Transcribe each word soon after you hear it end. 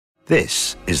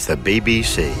This is the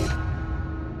BBC.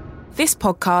 This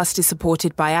podcast is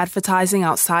supported by advertising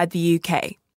outside the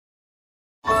UK.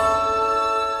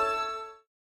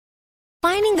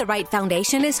 Finding the right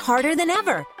foundation is harder than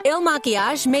ever. Il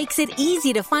Makiage makes it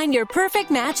easy to find your perfect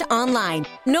match online.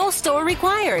 No store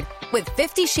required. With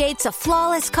 50 shades of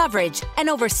flawless coverage and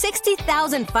over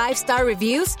 60,000 5-star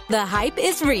reviews, the hype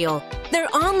is real. Their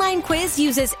online quiz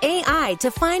uses AI to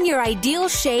find your ideal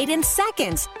shade in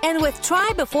seconds. And with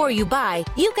Try Before You Buy,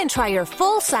 you can try your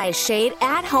full-size shade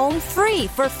at home free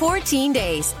for 14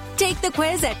 days. Take the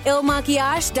quiz at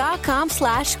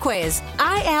ilmakiage.com/quiz.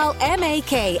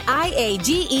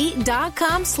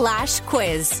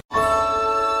 ILMAKIAGE.com/quiz.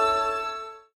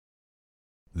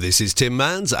 This is Tim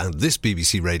Manns, and this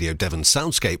BBC Radio Devon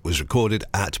soundscape was recorded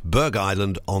at Burgh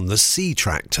Island on the Sea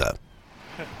Tractor.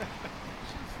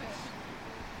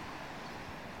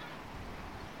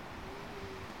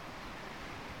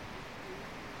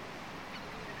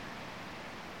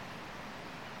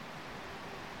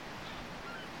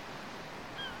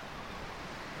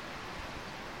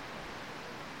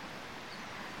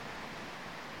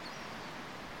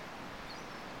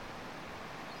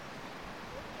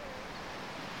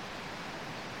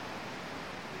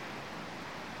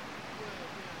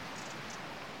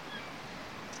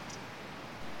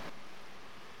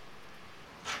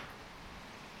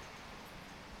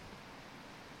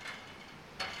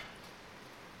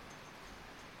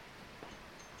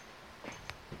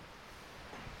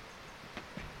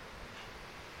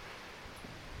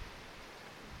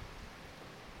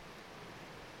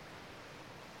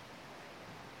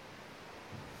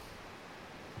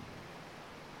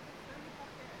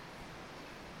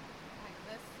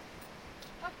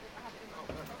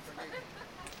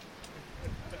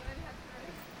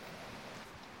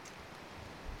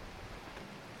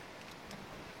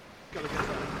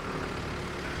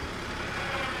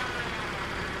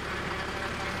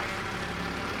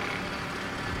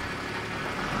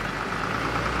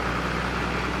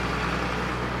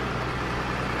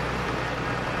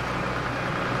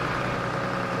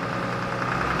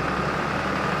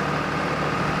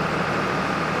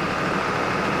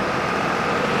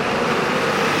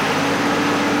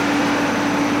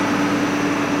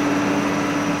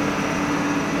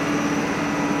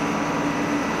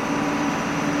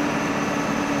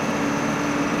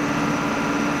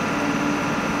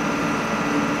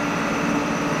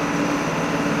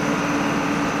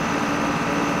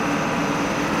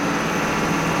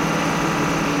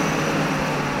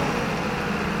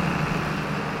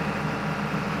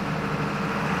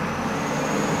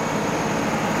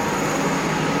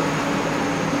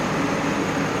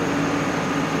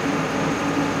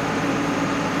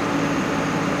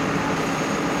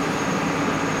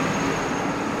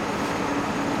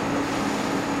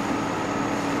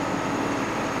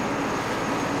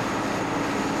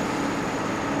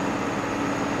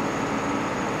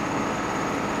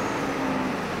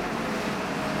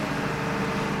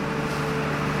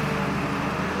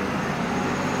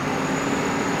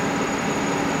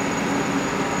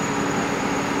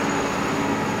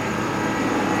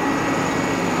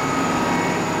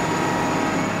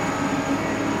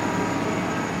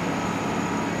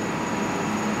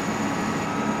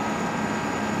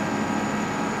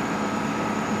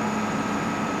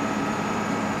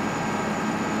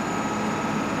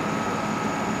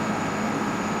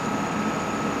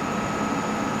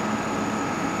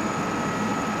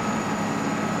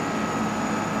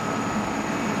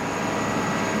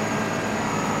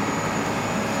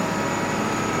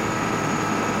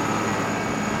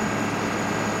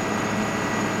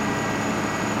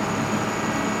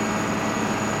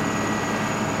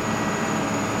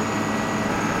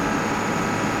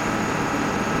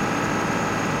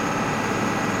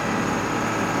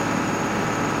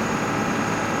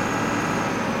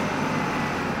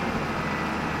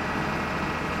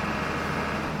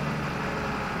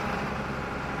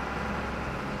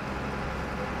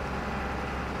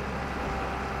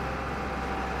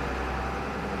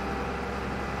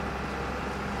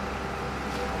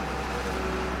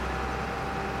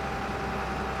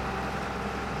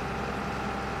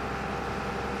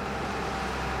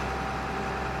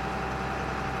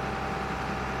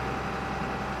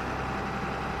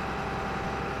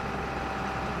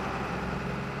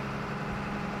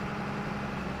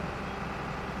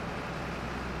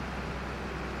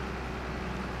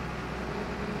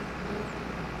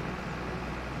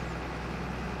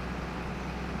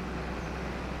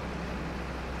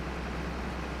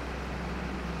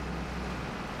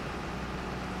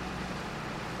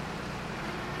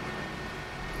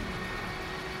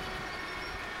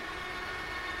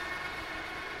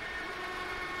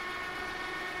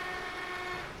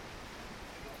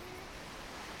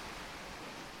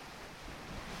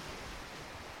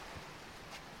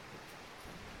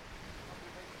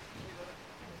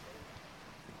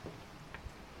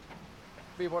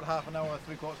 be about half an hour,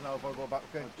 3/4 an hour before I go back.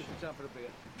 Okay. Just in time for a beer.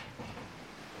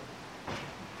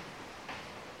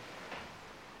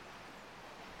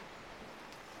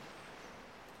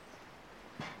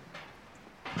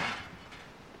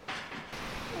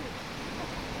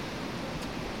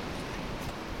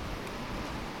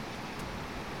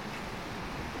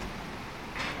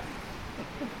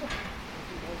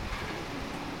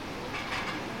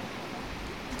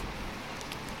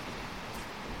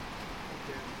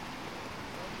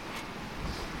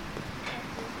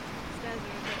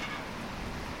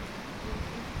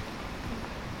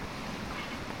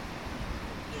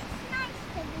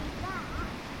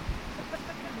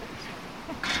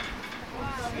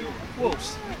 Whoa,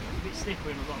 a bit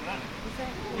slippery and like that.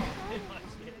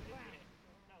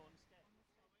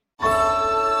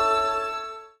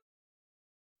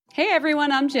 Hey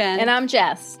everyone, I'm Jen. And I'm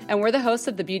Jess. And we're the hosts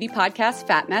of the beauty podcast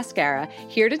Fat Mascara,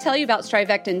 here to tell you about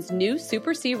Strivectin's new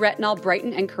Super C Retinol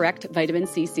Brighten and Correct Vitamin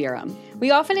C Serum. We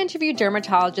often interview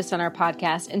dermatologists on our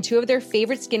podcast, and two of their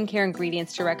favorite skincare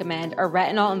ingredients to recommend are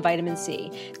retinol and vitamin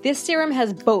C. This serum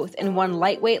has both in one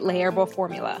lightweight, layerable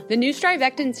formula. The new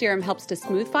Strivectin serum helps to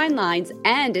smooth fine lines,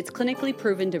 and it's clinically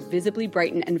proven to visibly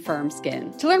brighten and firm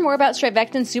skin. To learn more about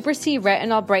Strivectin Super C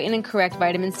Retinol Brighten and Correct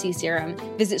Vitamin C Serum,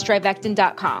 visit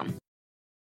strivectin.com.